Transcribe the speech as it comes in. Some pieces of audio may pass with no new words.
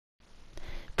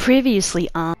Previously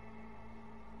on...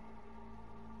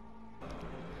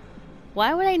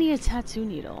 Why would I need a tattoo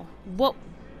needle? What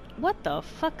the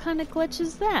fuck kind of glitch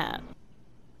is that?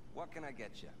 What can I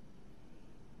get you?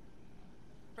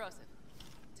 Broseph.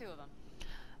 2 of them.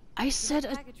 I said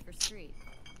a... package for street.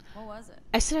 What was it?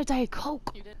 I said a Diet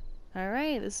Coke. You did?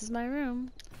 Alright, this is my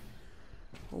room.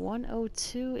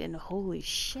 102 and holy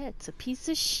shit, it's a piece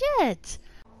of shit!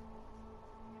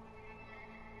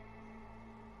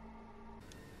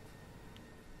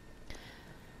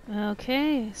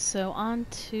 Okay, so on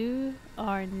to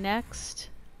our next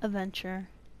adventure.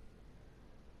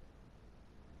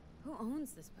 Who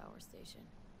owns this power station?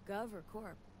 Gov or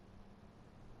Corp?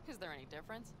 Is there any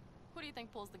difference? Who do you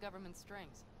think pulls the government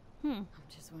strings? I'm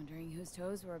just wondering whose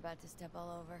toes we're about to step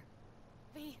all over.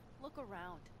 V, look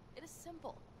around. It is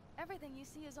simple. Everything you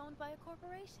see is owned by a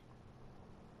corporation.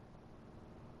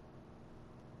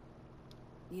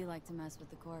 You like to mess with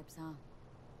the corps, huh?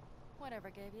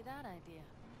 Whatever gave you that idea?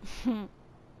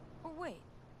 Or wait,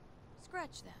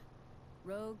 scratch that.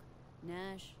 Rogue,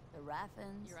 Nash, the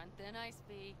Raffins. You're on thin ice,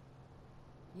 V.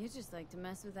 You just like to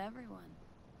mess with everyone.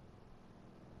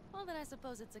 Well, then I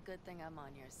suppose it's a good thing I'm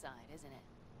on your side, isn't it?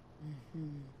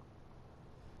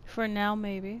 For now,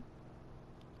 maybe.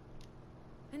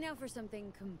 And now for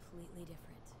something completely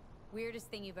different. Weirdest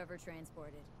thing you've ever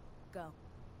transported. Go.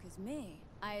 'Cause me,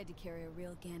 I had to carry a real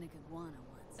organic iguana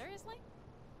once. Seriously?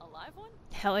 A live one?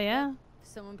 Hell yeah.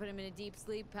 Someone put him in a deep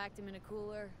sleep, packed him in a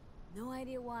cooler. No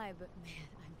idea why, but man,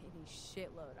 I made a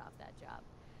shitload off that job.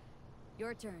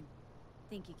 Your turn.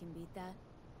 Think you can beat that?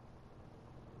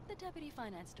 The deputy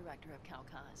finance director of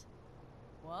Calcaz.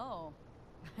 Whoa.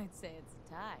 I'd say it's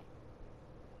a tie.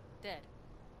 Dead.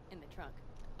 In the trunk.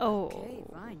 Oh. Okay,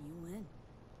 fine, you win.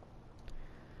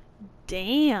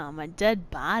 Damn, a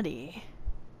dead body.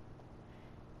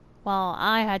 While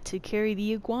I had to carry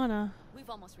the iguana. We've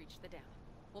almost reached the dam.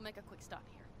 We'll make a quick stop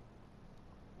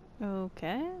here.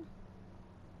 Okay.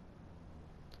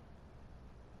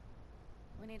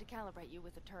 We need to calibrate you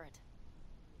with the turret.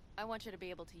 I want you to be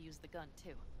able to use the gun,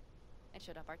 too. It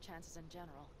should up our chances in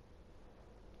general.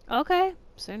 Okay,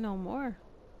 say no more.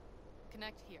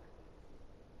 Connect here.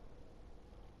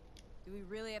 Do we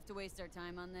really have to waste our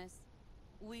time on this?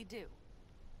 We do.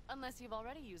 Unless you've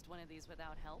already used one of these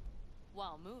without help,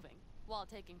 while moving, while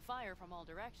taking fire from all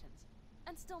directions,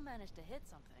 and still managed to hit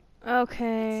something.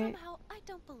 Okay. But somehow, I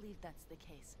don't believe that's the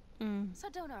case. So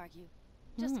don't argue.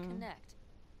 Just connect.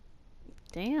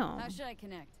 Damn. How should I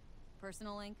connect?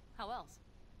 Personal link? How else?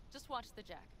 Just watch the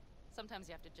jack. Sometimes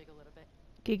you have to jig a little bit.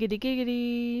 Giggity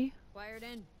giggity. Wired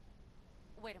in.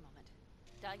 Wait a moment.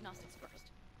 Diagnostics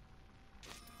first.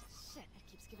 Shit, it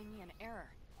keeps giving me an error.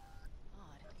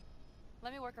 Odd.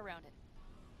 Let me work around it.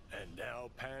 And now,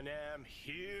 Pan Am,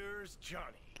 here's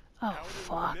Johnny. Oh, out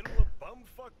fuck. in the middle of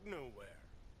bumfuck nowhere.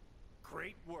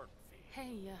 Great work, V.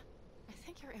 Hey, I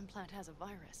think your implant has a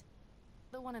virus.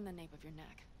 The one in the nape of your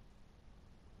neck.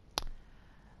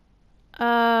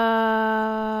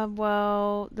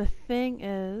 Well, the thing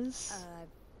is...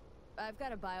 I've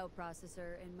got a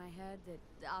bioprocessor in my head that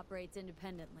operates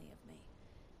independently of me.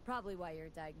 Probably why your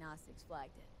diagnostics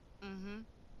flagged it.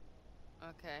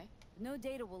 Okay. No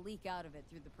data will leak out of it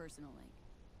through the personal link.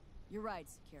 Your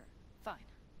ride's secure. Fine.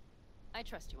 I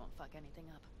trust you won't fuck anything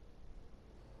up.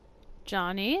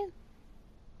 Johnny?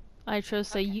 I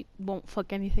trust that you won't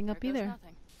fuck anything up There goes either.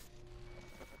 nothing.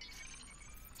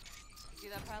 See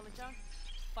that pile of junk?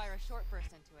 Fire a short burst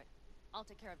into it. I'll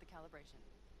take care of the calibration.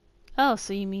 Oh,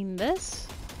 so you mean this?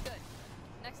 Good.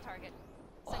 Next target.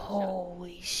 Single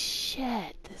Holy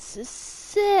shit, this is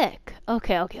sick.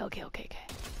 Okay. shot.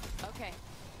 Okay.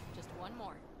 Just one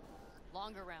more.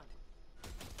 Longer round.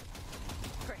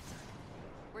 Great.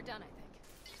 We're done, I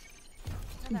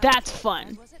think. Now that That's was it, fun.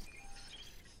 right, was it?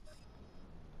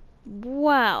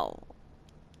 Wow.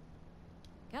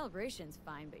 Calibration's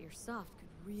fine, but your soft could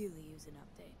really use an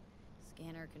update.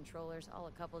 Scanner, controllers, all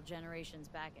a couple generations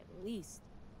back at least.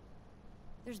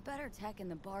 There's better tech in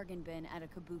the bargain bin at a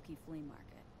kabuki flea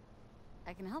market.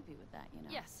 I can help you with that, you know?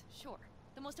 Yes, sure.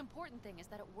 The most important thing is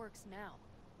that it works now.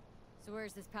 So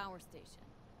where's this power station?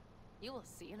 You will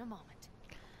see in a moment.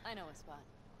 I know a spot.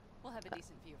 We'll have a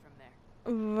decent view from there.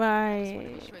 Just want to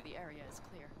Right. be sure the area is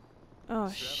clear. Oh,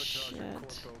 Sabotage a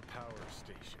shit. Corpo power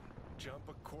station. Jump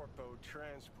a Corpo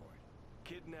transport.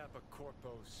 Kidnap a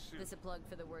Corpo suit. This a plug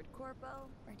for the word corpo,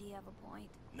 or do you have a point?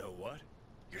 Know what?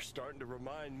 You're starting to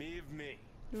remind me of me.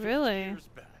 50 Really? years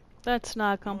back. That's not a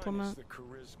Minus compliment. the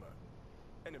charisma.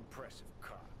 An impressive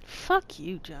cop. Fuck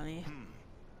you, Johnny.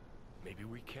 Maybe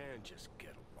we can just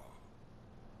get along.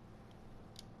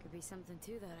 Could be something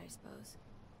to that, I suppose.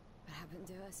 What happened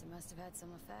to us? It must have had some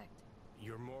effect.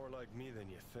 You're more like me than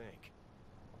you think.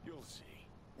 You'll see.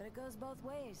 But it goes both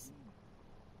ways.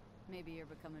 Maybe you're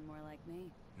becoming more like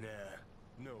me. Nah,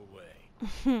 no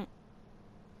way.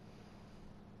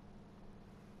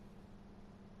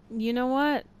 You know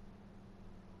what?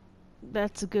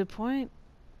 That's a good point.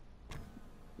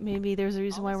 Maybe there's a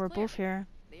reason why All is we're clear. both here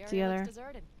The area together. looks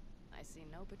deserted. I see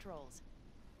no patrols.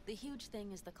 The huge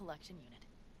thing is the collection unit.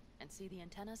 And see the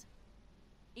antennas?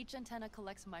 Each antenna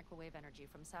collects microwave energy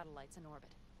from satellites in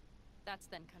orbit. That's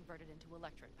then converted into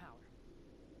electric power.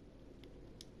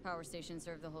 Power stations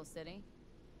serve the whole city?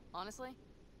 Honestly,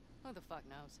 who the fuck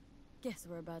knows? Guess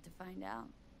we're about to find out.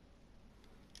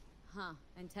 Huh,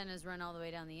 antennas run all the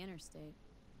way down the interstate.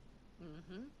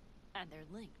 Mm-hmm. And they're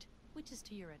linked, which is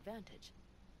to your advantage.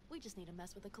 We just need to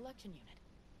mess with the collection unit.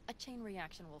 A chain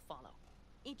reaction will follow.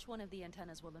 Each one of the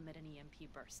antennas will emit an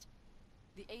EMP burst.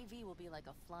 The AV will be like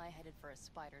a fly headed for a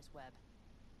spider's web.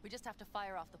 We just have to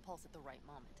fire off the pulse at the right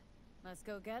moment. Let's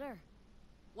go get her.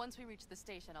 Once we reach the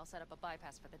station, I'll set up a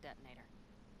bypass for the detonator.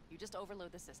 You just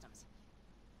overload the systems.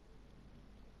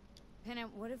 Pinhead,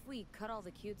 what if we cut all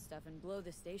the cute stuff and blow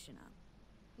the station up?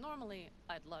 Normally,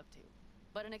 I'd love to,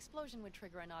 but an explosion would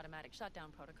trigger an automatic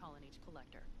shutdown protocol in each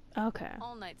collector. Okay.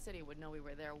 All Night City would know we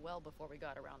were there well before we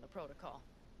got around the protocol.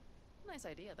 Nice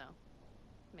idea, though.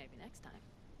 Maybe next time.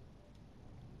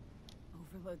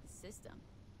 Overload the system.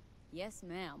 Yes,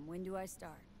 ma'am. When do I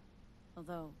start?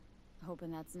 Although,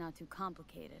 hoping that's not too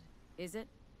complicated. Is it?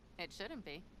 It shouldn't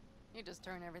be. You just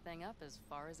turn everything up as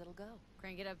far as it'll go.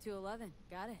 Crank it up to 11.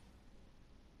 Got it.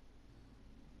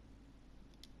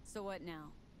 So what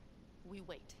now? We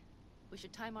wait. We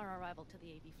should time our arrival to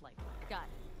the AV flight plan. Got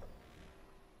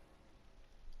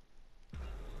it.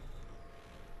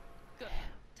 Good.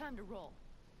 Time to roll.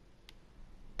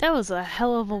 That was a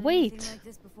hell of a Done wait. anything like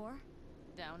this before?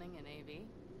 Downing an AV?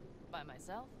 By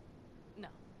myself? No.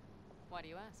 Why do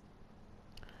you ask?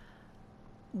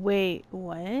 Wait,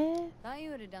 what? Thought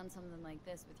you would have done something like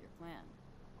this with your plan.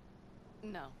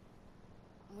 No.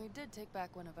 We did take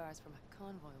back one of ours from a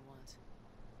convoy once.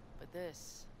 But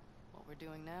this, what we're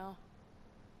doing now,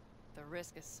 the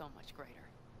risk is so much greater.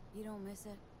 You don't miss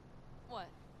it? What?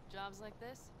 Jobs like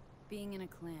this? Being in a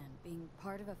clan, being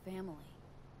part of a family.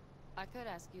 I could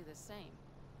ask you the same.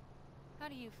 How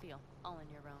do you feel, all on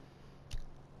your own?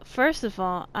 First of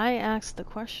all, I asked the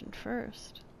question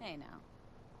first. Hey now.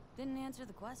 Didn't answer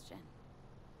the question.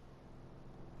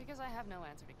 Because I have no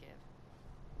answer to give.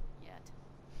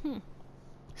 Yet.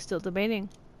 Still debating.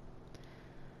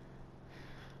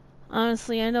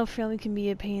 Honestly, I know family can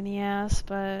be a pain in the ass,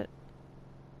 but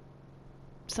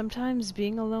sometimes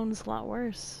being alone is a lot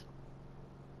worse.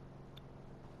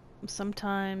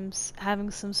 Sometimes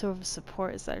having some sort of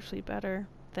support is actually better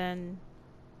than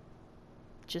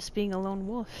just being a lone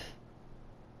wolf.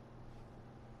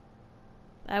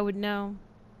 I would know.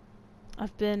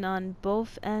 I've been on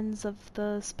both ends of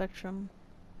the spectrum.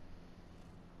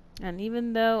 And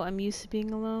even though I'm used to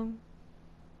being alone,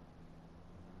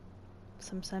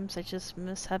 sometimes I just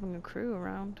miss having a crew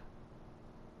around.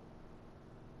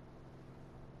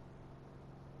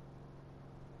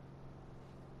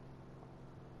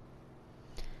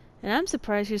 And I'm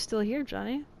surprised you're still here,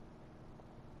 Johnny.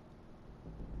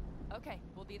 Okay,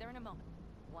 we'll be there in a moment.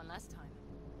 One last time.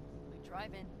 We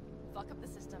drive in, fuck up the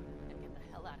system, and get the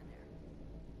hell out of there.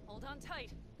 Hold on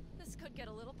tight. This could get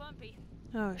a little bumpy.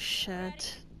 Oh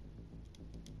shit.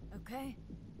 Okay.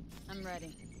 I'm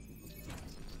ready.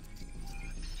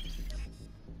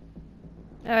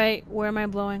 Alright, where am I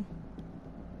blowing?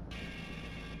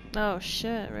 Oh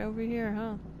shit, right over here,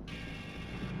 huh?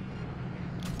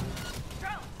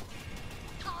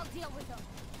 I'll deal with them.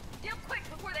 Deal quick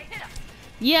before they hit us.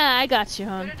 Yeah, I got you,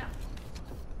 hon. Good enough.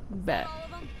 Bet. All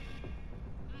of them?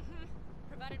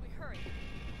 Provided we hurry.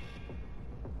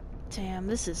 Damn,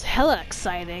 this is hella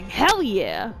exciting. Hell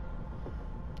yeah!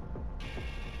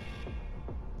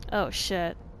 Oh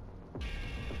shit.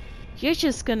 You're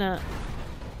just gonna...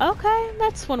 Okay,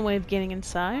 that's one way of getting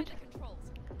inside. Find the controls.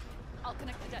 I'll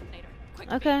connect the detonator.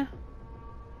 Quick. Okay.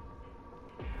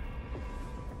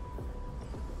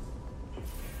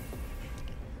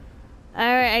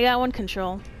 Alright, I got one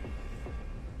control.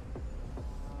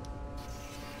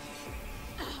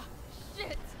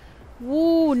 Shit.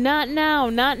 Woo, not now,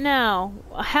 not now.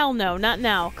 Hell no, not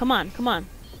now. Come on, come on.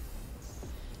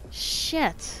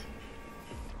 Shit.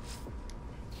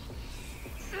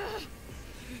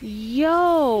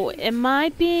 Yo, am I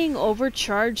being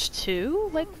overcharged too?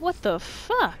 Like, what the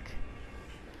fuck?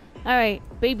 Alright,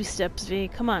 baby steps, V.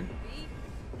 Come on.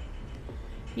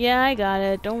 Yeah, I got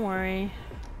it. Don't worry.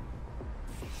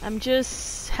 I'm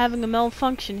just having a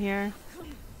malfunction here.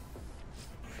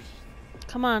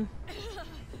 Come on.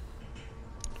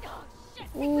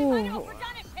 Think we might have Ooh.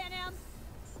 overdone it, Pan Am.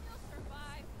 You'll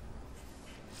survive.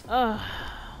 Ugh.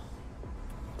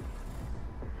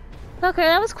 Okay,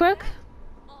 that was quick.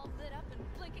 All lit up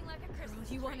and blinking like a Girl,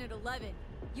 Christmas you tree. wanted 11.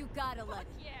 You got 11. Fuck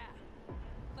yeah.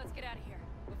 Let's get out of here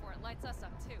before it lights us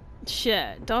up too.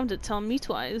 Shit, don't have to tell me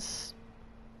twice.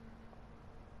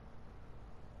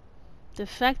 The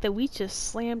fact that we just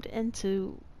slammed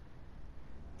into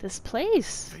this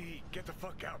place. V, get the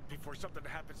fuck out before something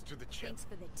happens to the chip. Thanks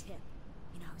for the tip.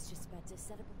 You know, I was just about to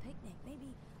set up a picnic.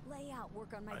 Maybe lay out, work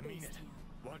on my I mean base it. town.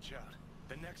 Watch out.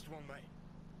 The next one might.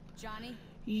 Johnny?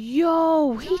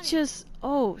 Yo, he Johnny. just.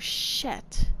 Oh,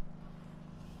 shit.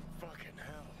 Fucking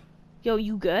hell. Yo,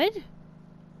 you good?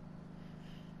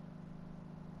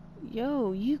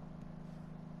 Yo, you.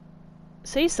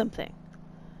 Say something.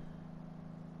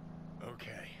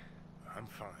 Okay, I'm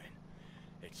fine.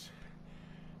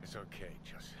 It's okay,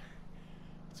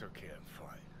 it's okay, I'm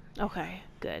fine. Okay,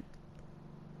 good.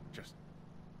 Just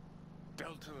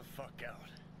delta the fuck out.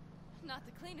 Not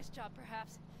the cleanest job,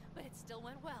 perhaps, but it still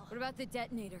went well. What about the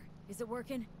detonator? Is it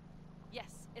working?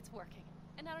 Yes, it's working.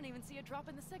 And I don't even see a drop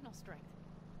in the signal strength.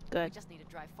 We Good. just need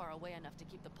to drive far away enough to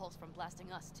keep the pulse from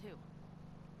blasting us,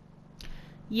 too.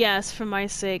 Yes, for my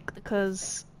sake,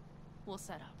 because. We'll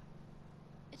set up.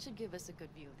 It should give us a good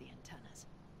view of the antennas.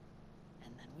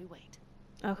 And then we wait.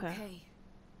 Okay.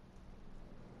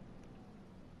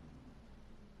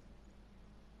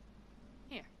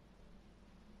 Here.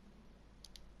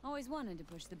 Always wanted to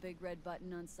push the big red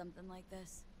button on something like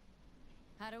this.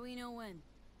 How do we know when?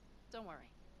 Don't worry.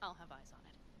 I'll have eyes on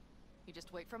it. You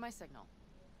just wait for my signal.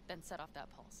 Then set off that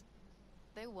pulse.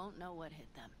 They won't know what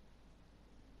hit them.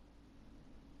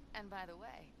 And by the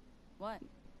way, What?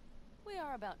 we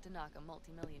are about to knock a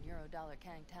multi-million euro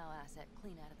Kang Tao asset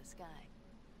clean out of the sky.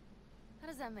 How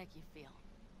does that make you feel?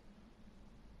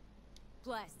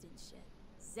 Blasting shit.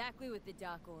 Exactly what the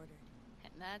doc ordered.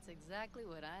 And that's exactly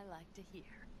what I like to hear.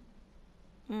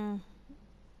 Hmm.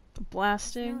 Just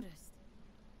Blasting. noticed.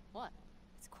 What?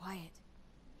 It's quiet.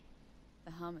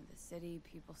 The hum of the city,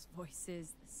 people's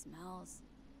voices, the smells.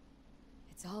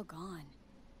 It's all gone.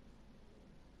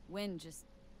 Wind just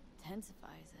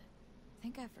intensifies it. I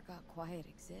think I forgot quiet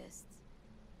exists.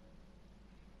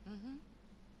 Mm-hmm.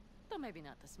 Though maybe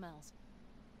not the smells.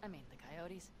 I mean, the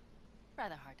coyotes.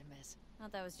 Rather hard to miss.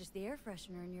 Thought that was just the air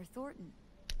freshener in your Thornton.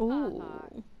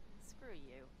 Ooh. Screw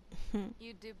you.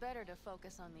 You'd do better to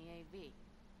focus on the AV.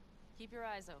 Keep your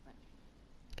eyes open.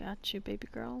 Got you, baby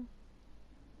girl.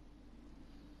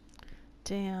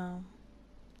 Damn.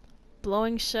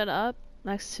 Blowing shit up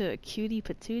next to a cutie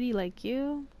patootie like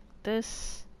you?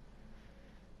 This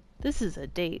is a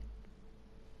date.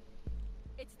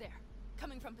 It's there.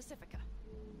 Coming from Pacifica.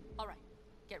 Alright.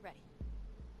 Get ready.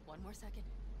 One more second.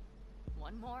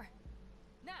 One more.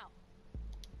 Now!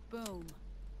 Boom.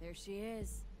 There she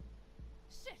is.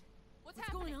 Shit! What's What's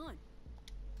happening? going on?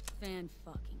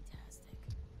 Fan-fucking-tastic.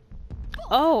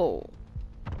 Oh.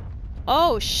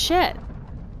 Oh shit.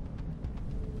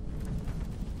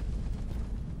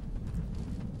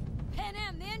 Pan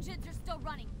Am, the engines are still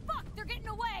running. Fuck, they're getting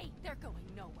away. They're going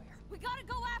nowhere. We gotta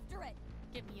go after it.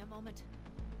 Give me a moment.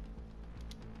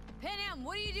 Pan Am,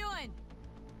 what are you doing?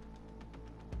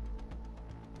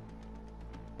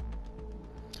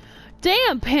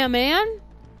 Damn, Pam man.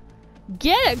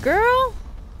 Get it, girl.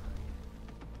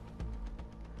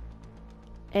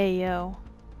 Ayo.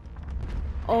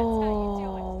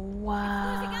 Oh, Losing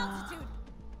wow. altitude.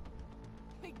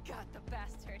 We got the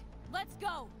bastard. Let's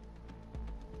go.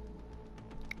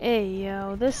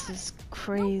 Ayo, this is No way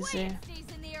crazy. it stays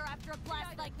in the air after a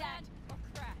blast like that. Or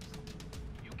crash.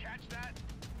 You catch that?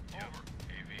 Over.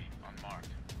 AV, unmarked.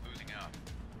 Losing out.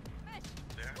 Fish!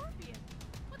 There. Scorpion!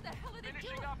 What the hell are they Finishing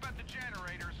doing? up at the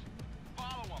generators.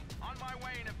 Follow them. On my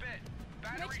way in a bit.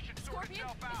 Battery Mitch, should sort Scorpion,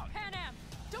 itself it's out. Pan Am.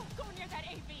 Don't go near that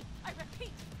AV. I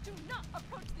repeat, do not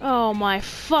approach the Oh AV. my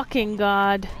fucking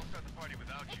god. I'll start the party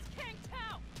without you. It's Kang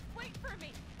Tao. Wait for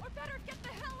me, or better get the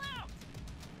hell out.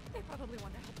 They probably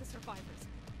want to help the survivors,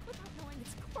 without knowing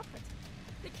it's corporate.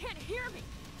 They can't hear me.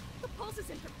 The pulse is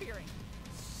interfering.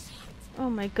 Shit. Oh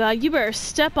my god, you better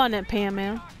step on it, Pam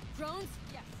man. Drones?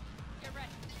 Yes, get ready.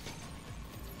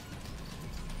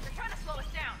 They're trying to slow us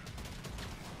down.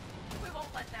 We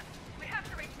won't let them. We have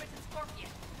to reach Mitch and Scorpion.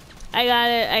 I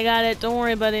got it. Don't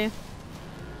worry, buddy.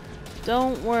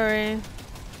 Don't worry.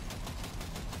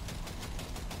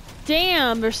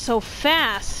 Damn, they're so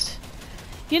fast.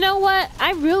 You know what?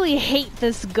 I really hate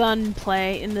this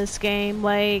gunplay in this game.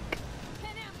 Like,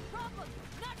 Pan Am, problem.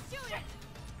 Not shooting.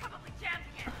 Probably jammed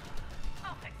again.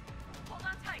 I'll fix it. Hold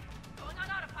on tight. Going on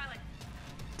autopilot.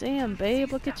 damn,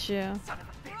 babe, look at you. Son of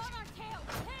a We're bitch. on our tail.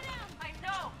 Pan Am. I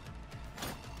know.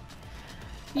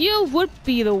 You would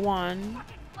be the one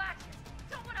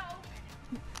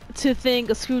to think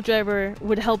a screwdriver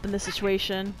would help in this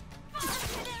situation.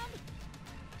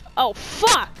 Oh,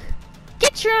 fuck!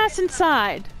 Get your ass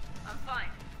inside! I'm fine.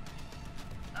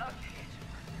 Okay.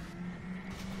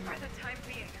 For the time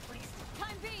being, at least.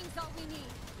 Time being's all we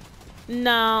need.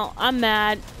 No, I'm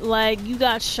mad. Like, you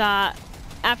got shot.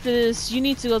 After this, you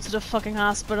need to go to the fucking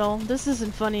hospital. This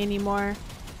isn't funny anymore.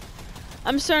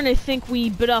 I'm starting to think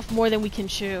we bit off more than we can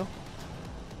chew.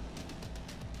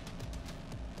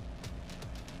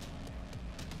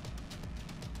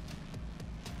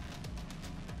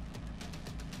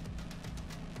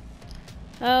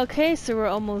 Okay, so we're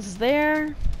almost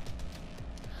there.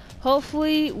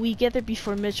 Hopefully, we get there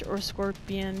before Mitch or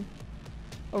Scorpion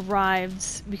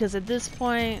arrives, because at this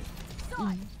point,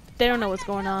 they don't know what's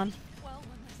going on. Well,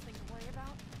 one less thing to worry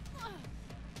about.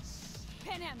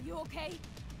 Panam, you okay?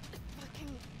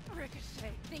 Fucking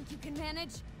ricochet. Think you can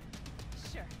manage?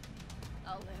 Sure.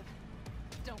 I'll live.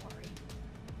 Don't worry.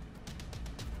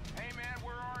 Hey man,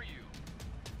 where are you?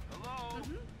 Hello?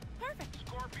 Perfect.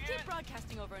 Scorpion? Keep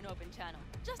broadcasting over an open channel,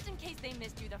 just in case they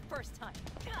missed you the first time.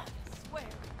 God, I swear.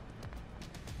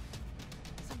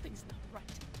 Something's not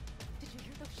right. Did you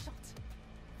hear those shots?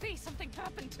 V, something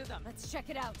happened to them. Let's check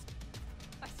it out.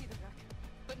 I see the wreck,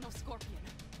 but no Scorpion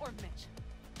or Mitch.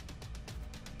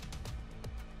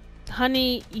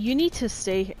 Honey, you need to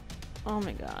stay here. Oh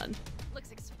my god.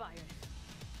 Looks expired.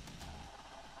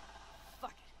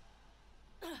 Fuck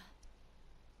it.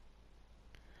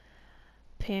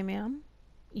 Pam,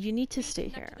 you need to stay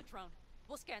Connect here. to the drone.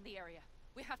 We'll scan the area.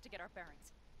 We have to get our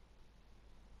bearings.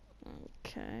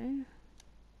 Okay.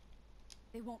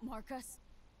 They won't mark us?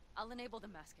 I'll enable the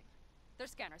masking. Their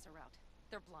scanners are out.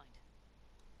 They're blind.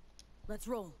 Let's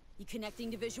roll. You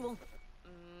connecting to visual?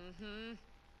 Mm-hmm.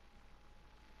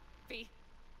 V,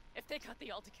 if they got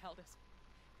the Aldecaldos,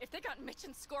 if they got Mitch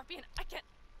and Scorpion, I can't...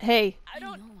 Hey. I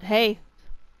don't... know. Hey.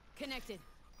 Connected.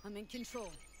 I'm in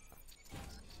control.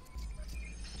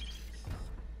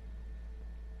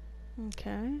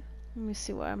 Okay. Let me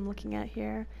see what I'm looking at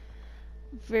here.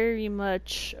 Very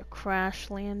much a crash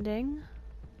landing.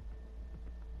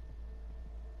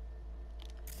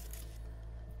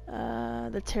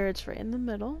 The turret's right in the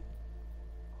middle.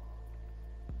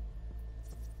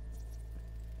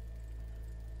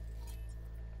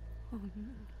 Oh,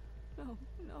 no. Oh,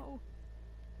 no.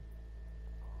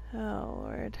 Oh,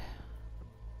 Lord.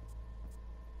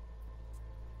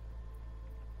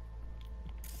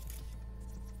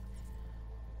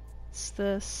 What's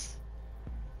this?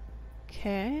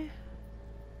 Okay.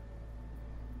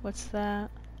 What's that?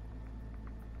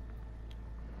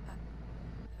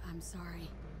 I'm sorry.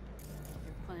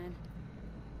 Your plan?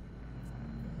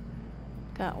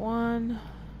 Got one.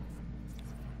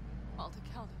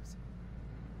 Aldecaldos.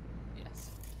 Yes.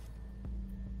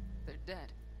 They're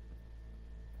dead.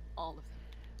 All of them.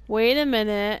 Wait a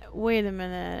minute. Wait a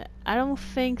minute. I don't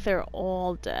think they're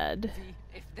all dead. V,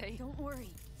 if they... Don't worry.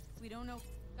 We don't know.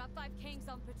 Got 5 Kangs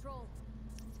on patrol.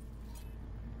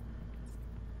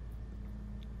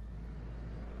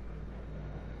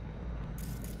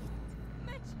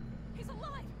 Mitch! He's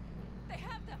alive! They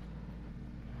have them!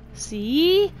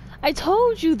 See? I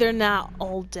told you they're not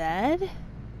all dead.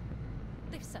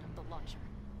 They've set up the launcher.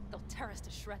 They'll tear us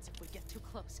to shreds if we get too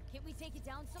close. Can't we take it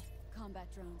down some? Combat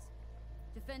drones.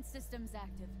 Defense systems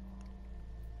active.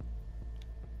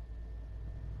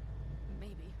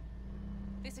 Maybe.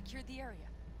 They secured the area.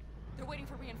 They're waiting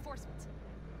for reinforcements.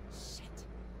 Shit.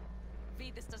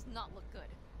 V, this does not look good.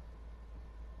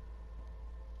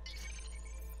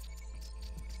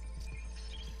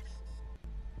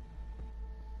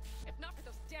 If not for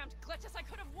those damned glitches, I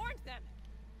could have warned them.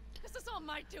 This is all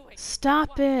my doing. Stop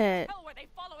Why it. the hell were they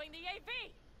following the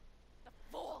AV? The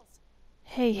fools.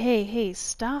 Hey, hey, hey,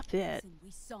 stop it. Listen,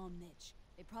 we saw Mitch.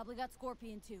 They probably got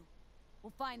Scorpion too.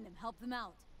 We'll find them, help them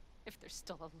out. If they're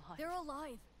still alive. They're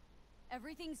alive.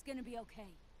 Everything's gonna be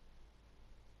okay.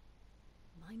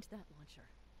 Mind that launcher.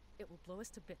 It will blow us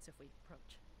to bits if we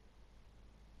approach.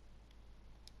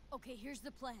 Okay, here's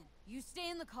the plan. You stay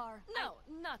in the car. No,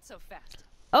 not so fast.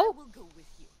 Oh. I will go with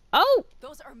you. Oh!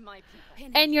 Those are my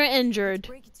people. And you're injured.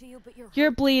 Break it to you, but you're You're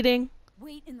hurt. bleeding.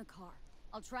 Wait in the car.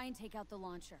 I'll try and take out the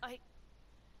launcher. Fine.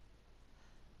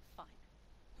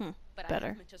 But I Better.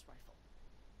 have Mitch's rifle.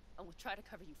 And we'll try to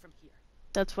cover you from here.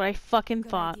 That's what I fucking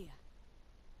Good thought. idea.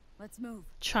 Let's move.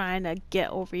 Trying to get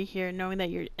over here knowing that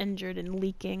you're injured and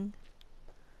leaking.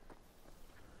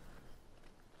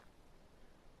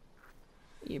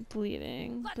 You're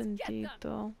bleeding. Let's get them.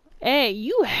 Bendito. Hey,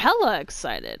 you hella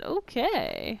excited.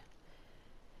 Okay.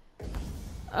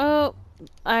 Oh,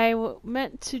 I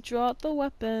meant to draw out the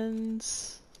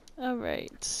weapons.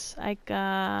 Alright, I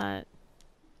got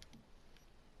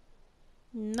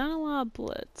not a lot of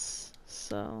bullets,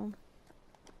 so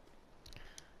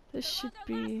this should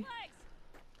be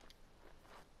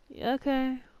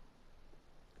okay.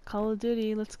 Call of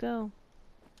Duty, let's go.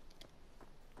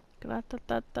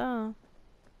 Gra-ta-ta-ta.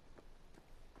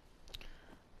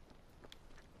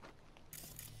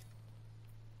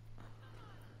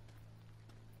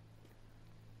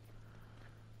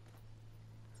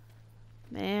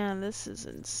 Man, this is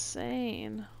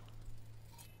insane.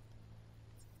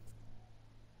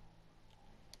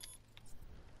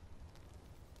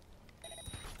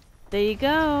 There you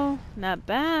go. Not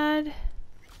bad.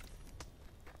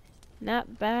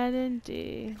 Not bad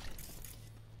indeed.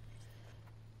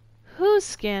 Who's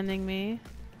scanning me?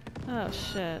 Oh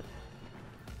shit.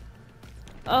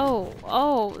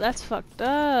 Oh, that's fucked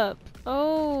up.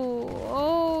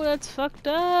 Oh, that's fucked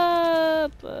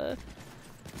up.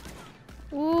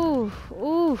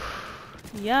 Ooh,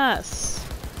 yes.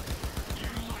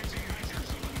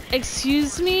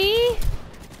 Excuse me?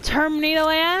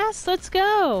 Terminator ass? Let's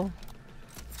go.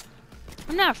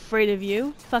 I'm not afraid of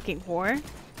you, fucking whore.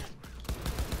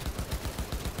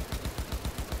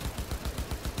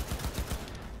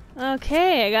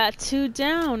 Okay, I got 2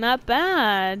 down, not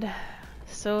bad.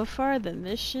 So far the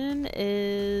mission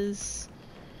is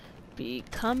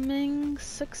becoming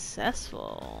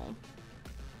successful.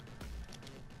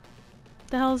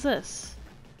 The hell is this?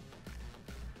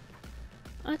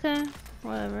 Okay,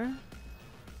 whatever.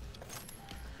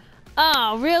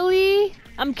 Oh, really?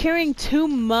 I'm carrying too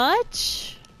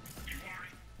much?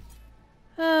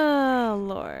 Oh,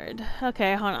 Lord.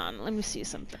 Okay, hold on. Let me see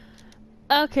something.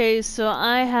 Okay, so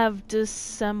I have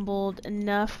disassembled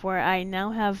enough where I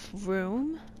now have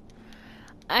room.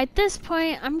 At this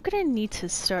point, I'm gonna need to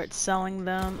start selling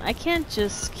them. I can't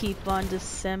just keep on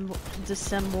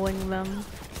disassembling them.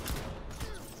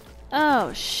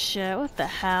 Oh shit, what the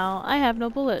hell? I have no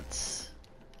bullets.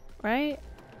 Right?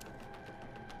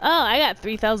 Oh, I got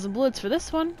 3,000 bullets for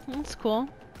this one. That's cool.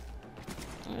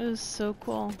 It was so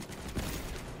cool.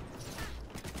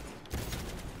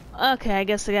 Okay, I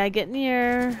guess I gotta get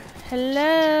near.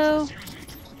 Hello?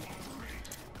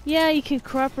 Yeah, you can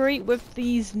cooperate with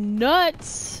these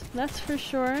nuts. That's for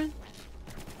sure.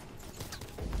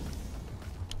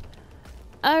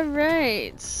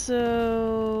 Alright,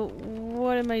 so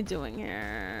what am I doing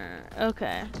here?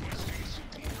 Okay.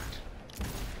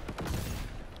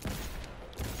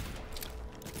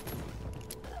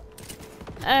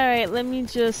 Alright, let me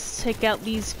just take out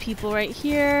these people right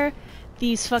here.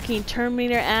 These fucking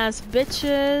Terminator ass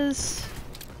bitches.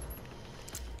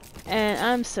 And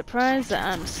I'm surprised that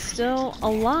I'm still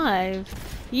alive.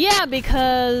 Yeah,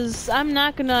 because I'm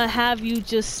not gonna have you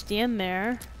just stand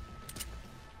there.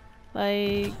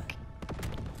 Like,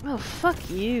 oh, fuck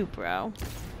you, bro.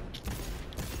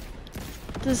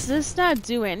 Does this not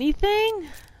do anything?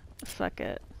 Fuck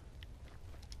it.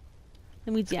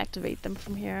 Let me deactivate them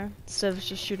from here instead of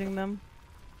just shooting them.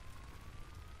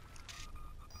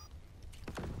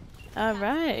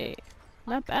 Alright.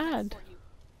 Not bad.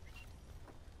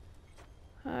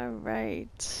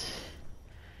 Alright.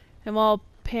 And while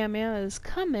Pamela is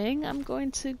coming, I'm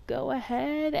going to go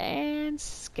ahead and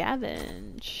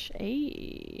scavenge.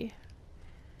 Ayy.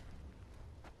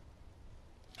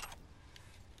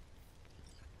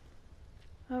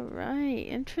 Alright,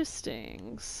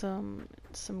 interesting. Some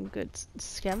good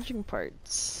scavenging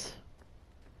parts.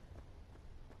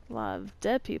 A lot of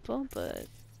dead people, but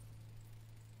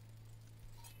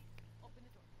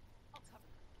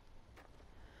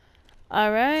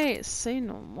alright, say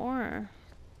no more.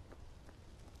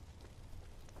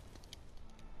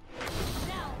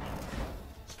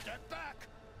 Step back!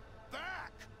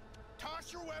 Back!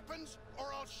 Toss your weapons, or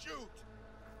I'll shoot!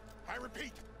 I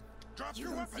repeat, drop You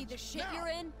your don't weapons! see the shit now. you're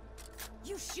in?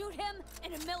 You shoot him,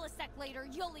 and a millisec later,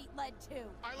 you'll eat lead too.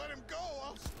 I let him go,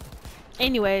 I'll...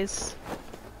 Anyways.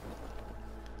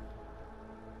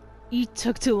 You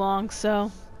took too long,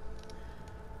 so.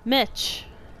 Mitch.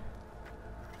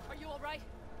 Are you alright?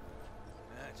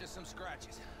 Just some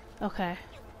scratches. Okay.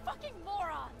 You fucking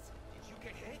morons! Did you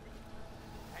get hit?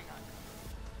 Hang on.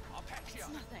 I'll patch you It's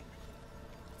up. nothing.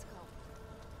 Let's go.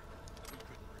 We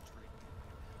couldn't retreat.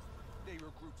 They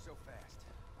regrouped so fast.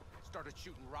 Started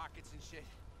shooting rockets and shit.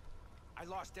 I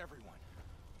lost everyone.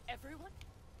 Everyone?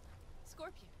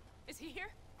 Scorpion, is he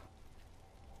here?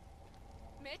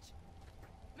 Mitch?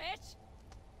 Mitch?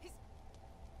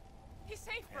 He's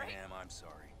safe, right? Damn, I'm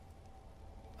sorry.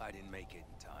 I didn't make it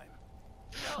in time.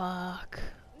 Fuck.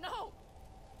 No!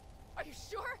 Are you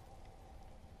sure?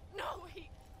 No, he...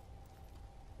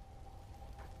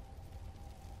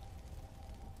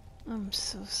 I'm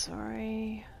so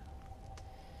sorry.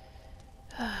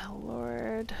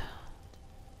 Lord.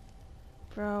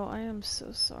 Bro, I am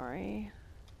so sorry.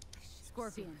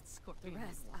 Scorpion. The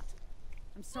rest.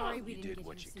 I'm sorry we You didn't did get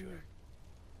what here you sooner.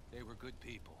 could. They were good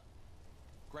people.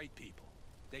 Great people.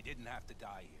 They didn't have to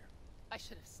die here. I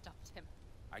should have stopped him.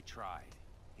 I tried.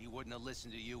 He wouldn't have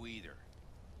listened to you either.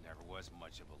 Never was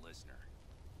much of a listener.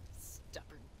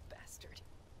 Stubborn bastard.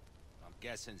 I'm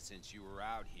guessing since you were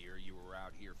out here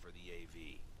for the AV.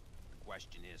 The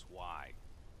question is why?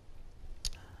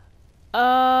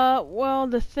 Well,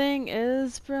 the thing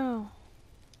is, bro.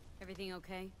 Everything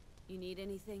okay? You need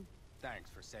anything? Thanks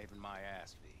for saving my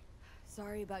ass, V.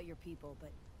 Sorry about your people,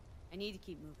 but I need to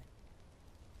keep moving.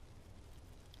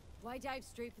 Why dive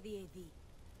straight for the AV?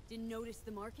 Didn't notice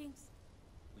the markings?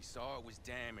 We saw it was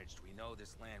damaged. We know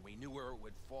this land. We knew where it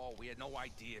would fall. We had no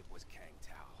idea it was Kang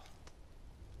Tao.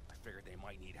 I figured they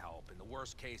might need help. In the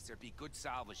worst case, there'd be good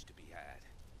salvage to be had.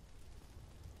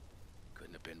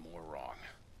 Couldn't have been more wrong.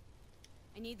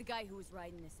 I need the guy who was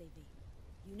riding this AV.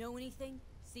 You know anything?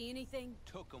 See anything?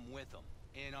 Took them with them.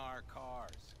 In our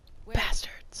cars. Where?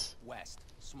 Bastards. West.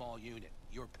 Small unit.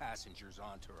 Your passenger's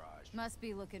entourage. Must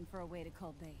be looking for a way to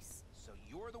call base. So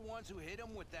you're the ones who hit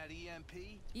him with that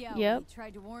EMP? Yeah, Yep. we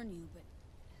tried to warn you, but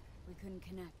we couldn't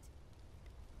connect.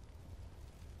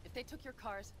 If they took your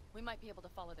cars, we might be able to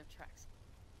follow their tracks.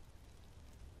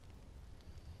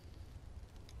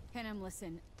 Penem,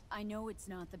 listen. I know it's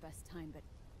not the best time, but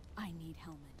I need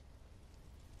Hellman.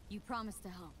 You promised to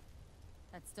help.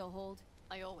 That still hold?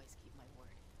 I always keep my word.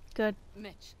 Good.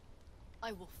 Mitch,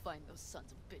 I will find those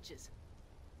sons of bitches.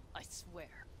 I swear.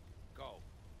 Go.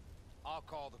 I'll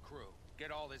call the crew.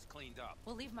 Get all this cleaned up.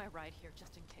 We'll leave my ride here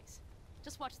just in case.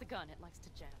 Just watch the gun, it likes to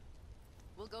jam.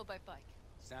 We'll go by bike.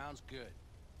 Sounds good.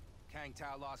 Kang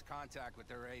Tao lost contact with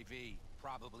their AV.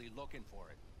 Probably looking for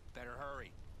it. Better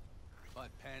hurry. But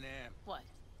Penem, What?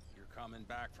 you're coming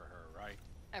back for her, right?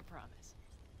 I promise.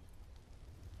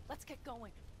 Let's get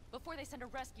going, before they send a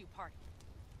rescue party.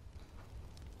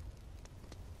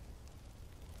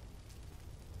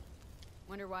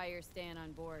 Wonder why you're staying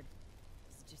on board.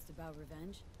 Is it just about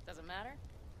revenge? Doesn't matter.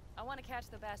 I want to catch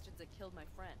the bastards that killed my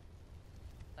friend.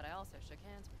 But I also shook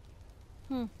hands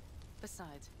with you.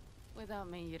 Besides, without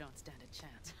me, you don't stand a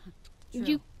chance. True.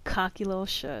 You cocky little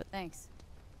shit. Thanks.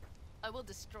 I will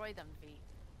destroy them, V.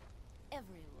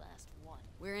 Every last one.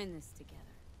 We're in this together.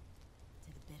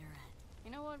 To the bitter end.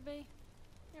 You know what, V?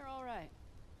 You're all right.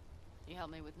 You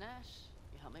helped me with Nash.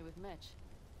 You helped me with Mitch.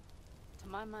 To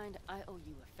my mind, I owe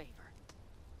you a favor.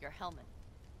 Your Hellman.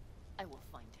 I will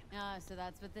find him. Ah, so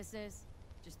that's what this is?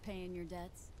 Just paying your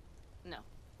debts? No.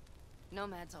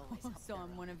 Nomads always help So their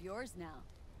I'm own. one of yours now.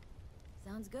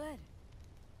 Sounds good.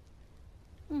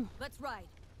 Let's ride.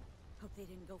 Hope they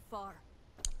didn't go far.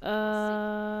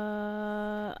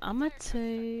 I'm gonna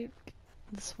take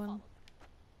this one.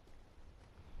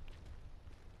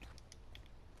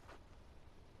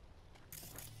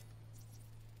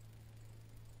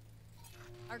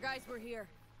 Our guys were here.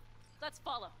 Let's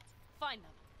follow. Find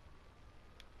them.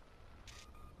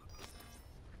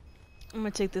 I'm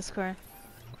gonna take this car.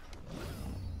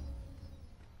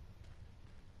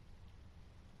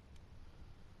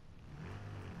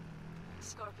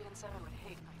 Scorpion said I would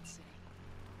hate Night City.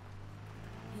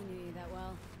 He knew you that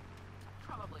well.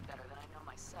 Probably better than I know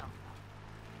myself.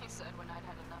 He said when I'd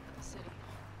had enough of the city,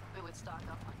 we would stock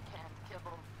up on canned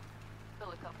kibble,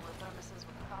 fill a couple of thermoses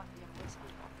with coffee and whiskey,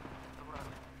 and hit the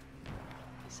road.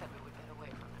 He said we would get away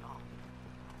from it all.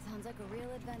 Sounds like a real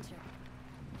adventure.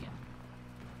 Yeah.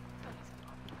 But he's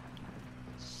gone.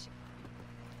 Shit.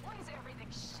 Why is everything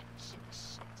shit, shit,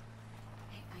 shit?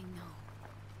 Hey, I know.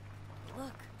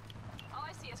 Look. All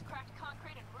I see is cracked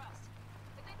concrete and rust.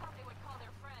 If they thought they would call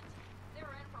their friends, they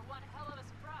were in for one hell of a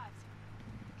surprise.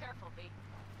 Careful, B.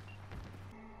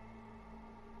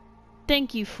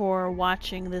 Thank you for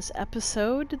watching this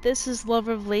episode. This is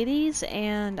Lover of Ladies,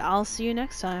 and I'll see you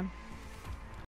next time.